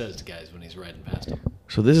what he says to guys when he's riding past them.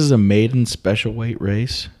 So this is a maiden special weight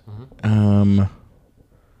race. Mm-hmm.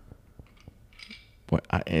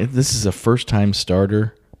 This is a first time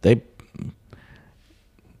starter.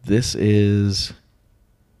 This is,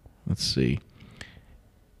 let's see,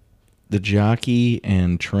 the jockey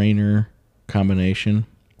and trainer combination.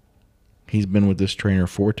 He's been with this trainer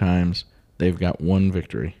 4 times. They've got 1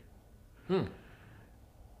 victory.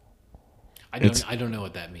 I don't know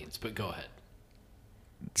what that means, but go ahead.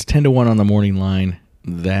 It's 10-1 on the morning line.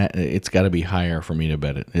 That it's got to be higher for me to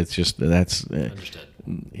bet it. It's just that's understood.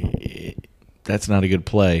 That's not a good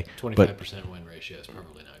play. 25% win ratio is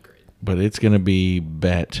probably not great. But it's going to be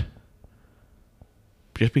bet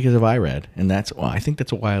just because of IRAD, and I think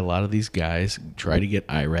that's why a lot of these guys try to get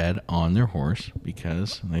IRAD on their horse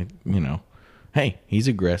because they, hey, he's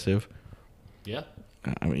aggressive. Yeah.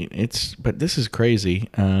 I mean, but this is crazy.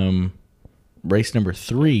 Race number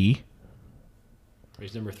 3.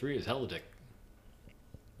 Race number 3 is Helidick.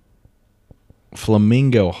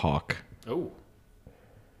 Flamingo Hawk. Oh.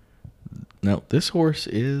 Now this horse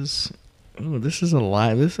is. Oh, this is a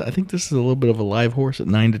live. I think this is a little bit of a live horse at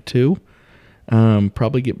 9-2.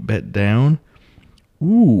 Probably get bet down.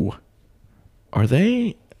 Ooh, are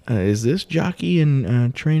they? Is this jockey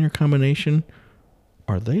and trainer combination?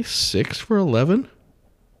 Are they 6 for 11?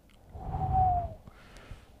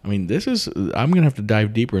 I mean, this is. I'm gonna have to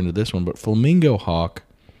dive deeper into this one, but Flamingo Hawk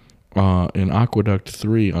in Aqueduct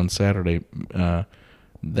 3 on Saturday.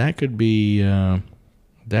 That could be.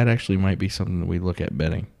 That actually might be something that we look at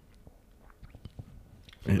betting.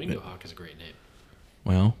 Flamingo Hawk is a great name.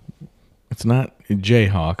 Well, it's not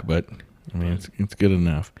Jayhawk, but I mean it's good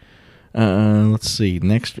enough. Let's see.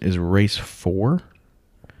 Next is race 4,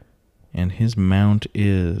 and his mount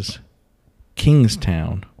is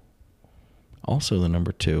Kingstown. Also the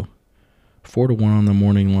number 2. 4-1 on the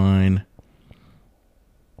morning line.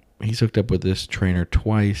 He's hooked up with this trainer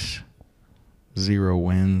twice. 0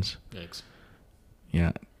 wins. Thanks.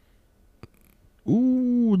 Yeah.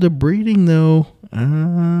 Ooh, the breeding though.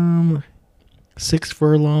 6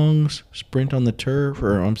 furlongs, sprint on the turf,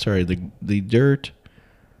 or I'm sorry, the dirt.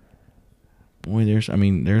 Boy, there's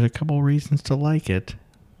a couple reasons to like it.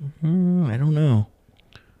 I don't know.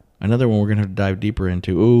 Another one we're gonna have to dive deeper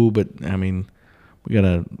into. Ooh, but I mean, we got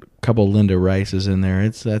a couple Linda Rices in there.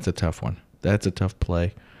 That's a tough one. That's a tough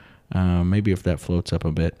play. Maybe if that floats up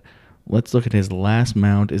a bit. Let's look at his last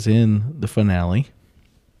mount is in the finale.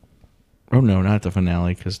 Oh, no, not the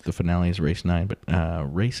finale, because the finale is race 9, but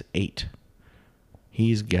race 8.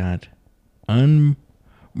 He's got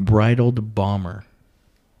Unbridled Bomber,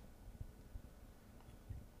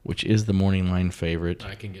 which is the morning line favorite.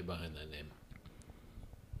 I can get behind that name.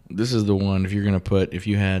 This is the one, if you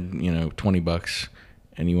had, $20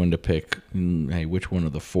 and you wanted to pick, hey, which one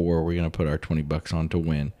of the 4 we're going to put our $20 on to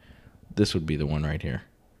win, this would be the one right here.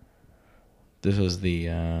 This is the,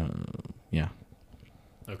 yeah.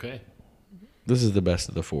 Okay. This is the best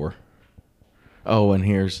of the 4. Oh, and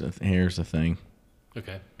here's the thing.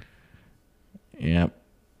 Okay. Yep.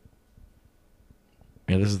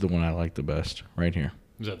 Yeah, this is the one I like the best, right here.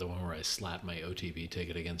 Is that the one where I slap my OTB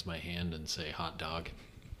ticket against my hand and say hot dog?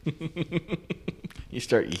 You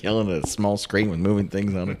start yelling at a small screen with moving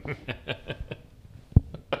things on it.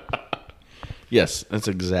 Yes,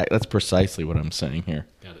 that's precisely what I'm saying here.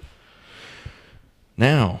 Got it.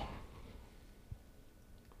 Now,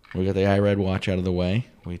 we got the IRAD watch out of the way.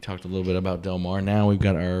 We talked a little bit about Del Mar. Now we've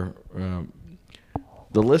got our...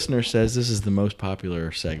 the listener says this is the most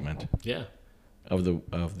popular segment. Yeah. Of the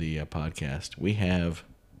podcast. We have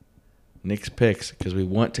Nick's picks because we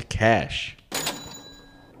want to cash.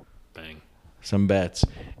 Bang. Some bets.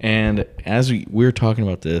 And as we're talking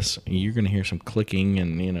about this, you're going to hear some clicking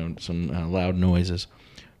and some loud noises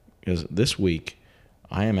because this week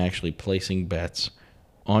I am actually placing bets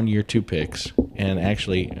on your 2 picks, and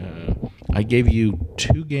actually I gave you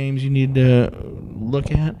 2 games you need to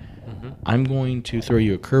look at. Mm-hmm. I'm going to throw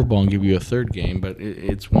you a curveball and give you a third game, but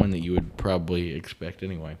it's one that you would probably expect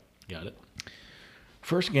anyway. Got it.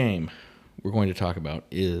 First game we're going to talk about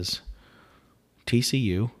is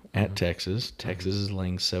TCU at Texas. Texas is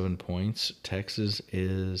laying 7 points. Texas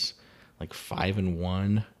is like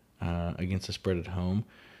 5-1 against the spread at home.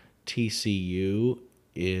 TCU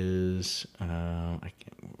is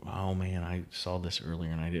oh man, I saw this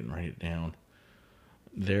earlier and I didn't write it down.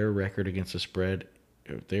 Their record against the spread,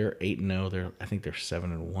 they're 8-0. I think they're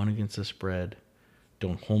 7-1 against the spread.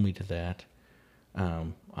 Don't hold me to that.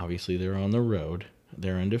 Obviously, they're on the road.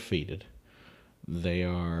 They're undefeated.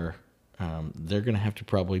 They're going to have to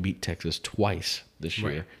probably beat Texas twice this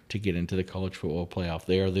year to get into the college football playoff.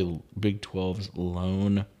 They are the Big 12's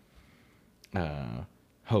lone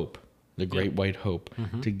hope, the great white hope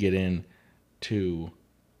to get in to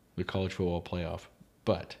the college football playoff.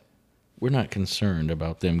 But we're not concerned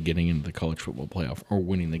about them getting into the college football playoff or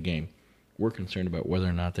winning the game. We're concerned about whether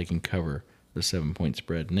or not they can cover the 7-point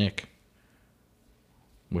spread. Nick,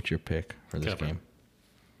 what's your pick for this game?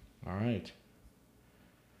 All right.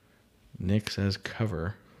 Nick says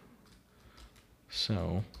cover.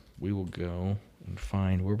 So we will go and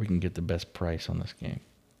find where we can get the best price on this game.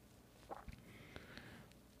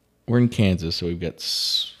 We're in Kansas, so we've got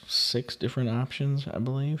 6 different options, I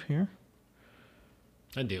believe, here.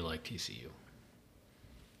 I do like TCU.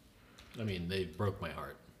 I mean, they broke my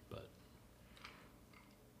heart, but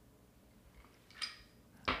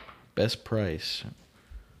best price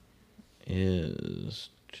is,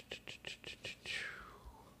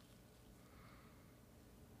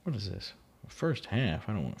 what is this? First half.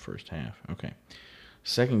 I don't want first half. Okay.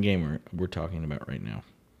 Second game we're talking about right now.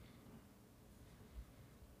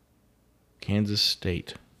 Kansas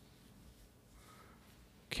State.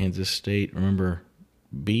 Kansas State, remember,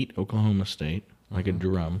 beat Oklahoma State like a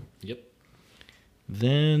drum. Yep.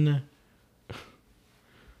 Then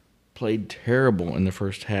played terrible in the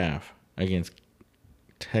first half against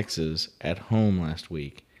Texas at home last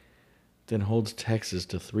week. Then holds Texas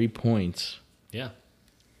to 3 points. Yeah.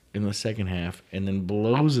 In the second half, and then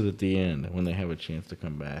blows it at the end when they have a chance to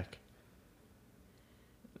come back.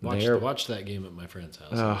 Watched that game at my friend's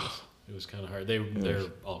house. It was kind of hard. They're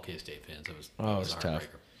all K-State fans. It was tough.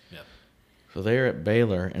 Yeah. So they're at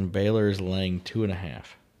Baylor, and Baylor is laying 2.5.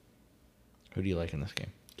 Who do you like in this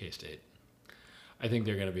game? K-State. I think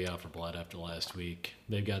they're going to be out for blood after last week.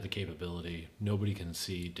 They've got the capability. Nobody can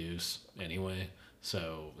see Deuce anyway,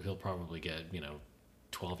 so he'll probably get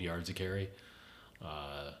 12 yards a carry.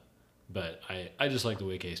 But I just like the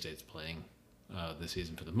way K-State's playing this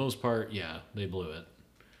season for the most part. Yeah, they blew it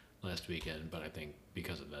last weekend, but I think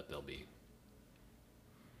because of that, they'll be.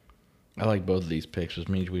 I like both of these picks, which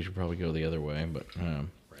means we should probably go the other way. But right,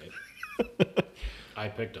 I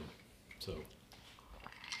picked them, so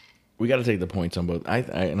we got to take the points on both. I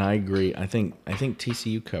agree. I think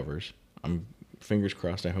TCU covers. I'm fingers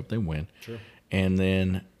crossed. I hope they win. Sure. And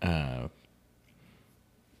then I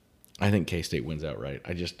think K-State wins outright.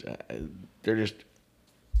 I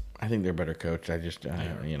think they're better coached. This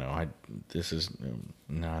is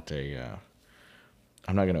not a.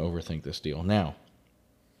 I'm not going to overthink this deal. Now,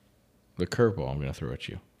 the curveball I'm going to throw at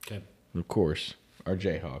you. Okay. Of course, our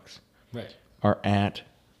Jayhawks. Right. Are at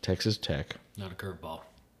Texas Tech. Not a curveball.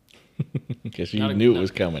 Because you knew it was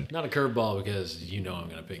coming. Not a curveball because I'm going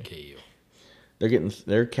to pick KU.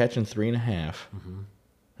 They're catching 3.5. Mm-hmm.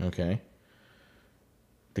 Okay.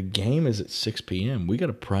 The game is at 6 p.m. We got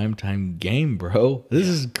a primetime game, bro. This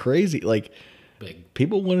is crazy. Like, big.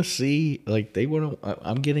 People want to see. Like, they want to.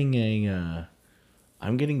 I'm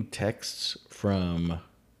getting texts from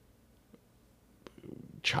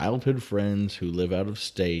childhood friends who live out of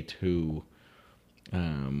state who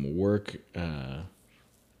work.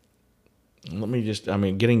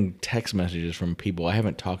 Getting text messages from people I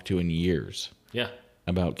haven't talked to in years. Yeah.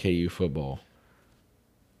 About KU football.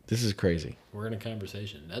 This is crazy. We're in a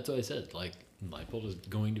conversation. That's what I said. Like, Leipold is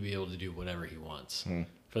going to be able to do whatever he wants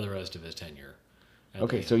for the rest of his tenure.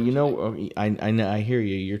 Okay, so I hear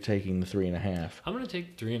you. You're taking the 3.5. I'm going to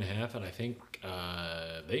take 3.5, and I think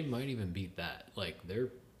they might even beat that. Like, they're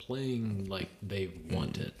playing like they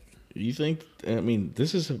want it. You think? I mean,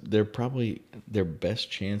 they're probably their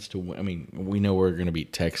best chance to win. I mean, we know we're going to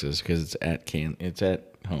beat Texas because it's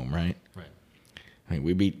at home, right? Right. I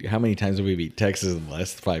mean, how many times have we beat Texas in the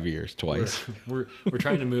last 5 years? Twice. We're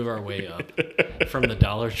trying to move our way up from the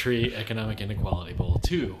Dollar Tree Economic Inequality Bowl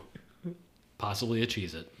to possibly a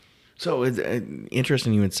Cheez-It. So it's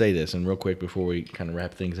interesting you would say this, and real quick before we kind of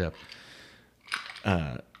wrap things up,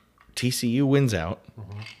 TCU wins out,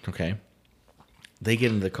 okay? they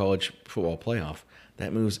get into the college football playoff.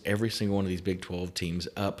 That moves every single one of these Big 12 teams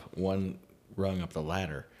up one rung up the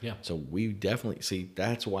ladder. Yeah. So we definitely see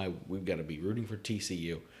that's why we've got to be rooting for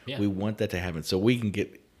TCU. Yeah. We want that to happen so we can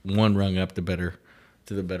get one rung up to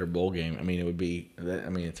the better bowl game. I mean, it would be. I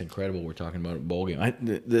mean, it's incredible. We're talking about a bowl game.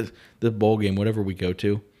 The bowl game, whatever we go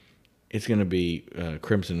to, it's going to be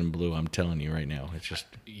crimson and blue. I'm telling you right now. It's just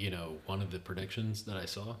one of the predictions that I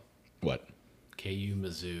saw. What? KU,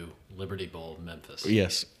 Mizzou, Liberty Bowl, Memphis.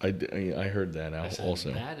 Yes, I heard that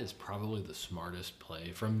also. That is probably the smartest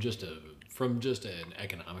play from just an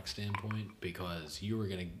economic standpoint, because you were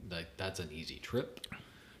gonna that's an easy trip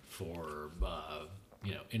for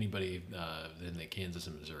anybody in the Kansas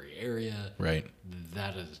and Missouri area. Right.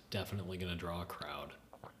 That is definitely going to draw a crowd.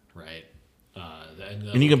 Right.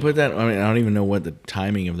 And you can put that. I mean, I don't even know what the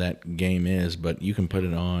timing of that game is, but you can put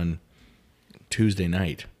it on Tuesday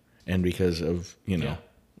night. And because of,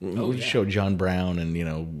 we show John Brown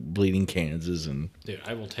and, Bleeding Kansas. And dude,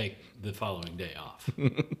 I will take the following day off,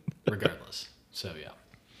 regardless. So, yeah.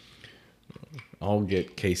 I'll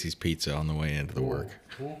get Casey's Pizza on the way into the work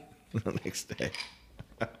the next day.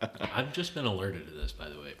 I've just been alerted to this, by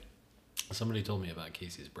the way. Somebody told me about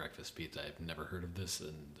Casey's breakfast pizza. I've never heard of this.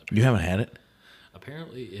 And you haven't had it?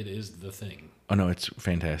 Apparently, it is the thing. Oh, no, it's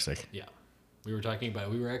fantastic. Yeah. We were talking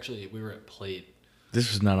about, we were at Plate.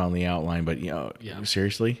 This is not on the outline, but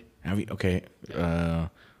seriously, okay.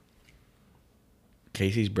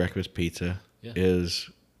 Casey's breakfast pizza is,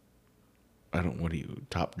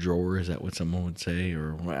 top drawer? Is that what someone would say?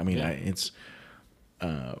 Or it's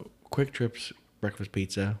Quick Trip's breakfast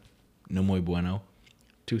pizza, no muy bueno,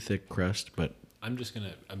 too thick crust. But I'm just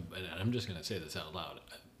gonna say this out loud.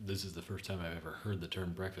 This is the first time I've ever heard the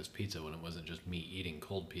term breakfast pizza when it wasn't just me eating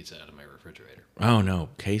cold pizza out of my refrigerator. Oh, no.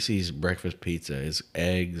 Casey's breakfast pizza is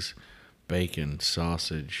eggs, bacon,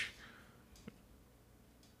 sausage.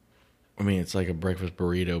 I mean, it's like a breakfast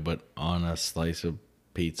burrito, but on a slice of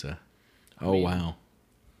pizza. Wow.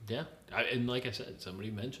 Yeah. And like I said, somebody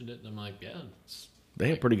mentioned it, and I'm like, yeah. They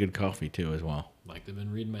have pretty good coffee, too, as well. Like they've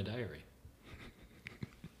been reading my diary.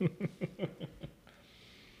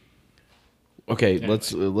 Okay, anyway.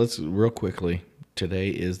 Let's real quickly. Today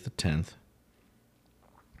is the 10th.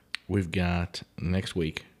 We've got next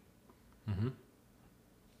week. Mm-hmm.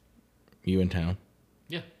 You in town?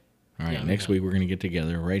 Yeah. All right. Next week we're going to get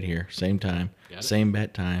together right here, same time, same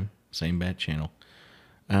bat time, same bat channel.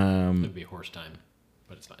 It'd be horse time,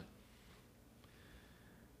 but it's fine.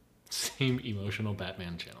 Same emotional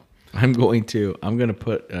Batman channel. I'm going to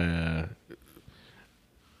put.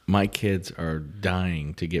 My kids are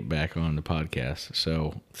dying to get back on the podcast.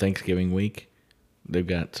 So Thanksgiving week, they've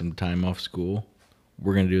got some time off school.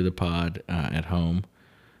 We're going to do the pod at home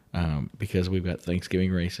because we've got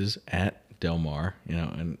Thanksgiving races at Del Mar.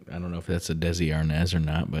 And I don't know if that's a Desi Arnaz or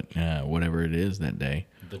not, but whatever it is that day.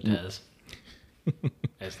 The Des,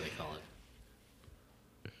 as they call it.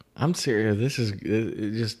 I'm serious. This is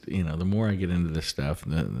just, the more I get into this stuff,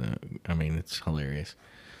 it's hilarious.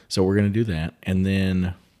 So we're going to do that. And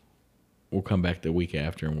then we'll come back the week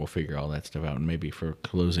after and we'll figure all that stuff out. And maybe for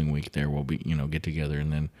closing week there, we'll be, get together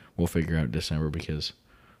and then we'll figure out December because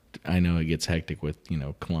I know it gets hectic with,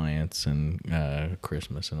 clients and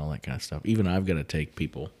Christmas and all that kind of stuff. Even I've got to take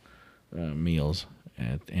people meals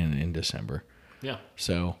in December. Yeah.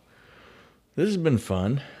 So this has been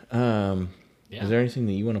fun. Is there anything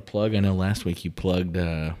that you want to plug? I know last week you plugged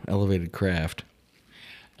Elevated Craft.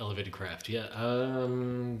 Elevated Craft, yeah.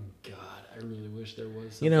 God, I really wish there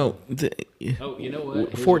was something. You know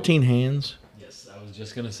what? 14 Hands. Yes, I was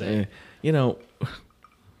just gonna say.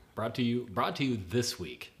 Brought to you this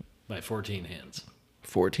week by 14 Hands.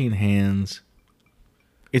 14 Hands.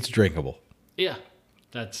 It's drinkable. Yeah,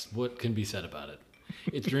 that's what can be said about it.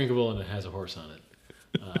 It's drinkable and it has a horse on it.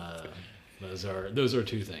 Those are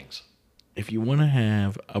two things. If you want to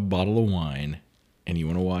have a bottle of wine and you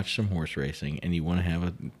want to watch some horse racing and you want to have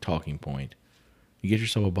a talking point, you get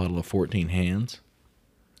yourself a bottle of 14 Hands.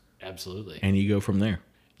 Absolutely. And you go from there.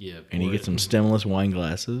 Yeah. And you get some stemless wine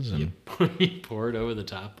glasses. And you pour it over the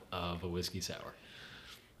top of a whiskey sour.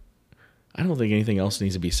 I don't think anything else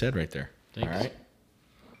needs to be said right there. Thanks. All right.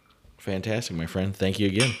 Fantastic, my friend. Thank you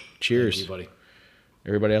again. Cheers. Thank you, buddy.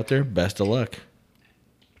 Everybody out there, best of luck.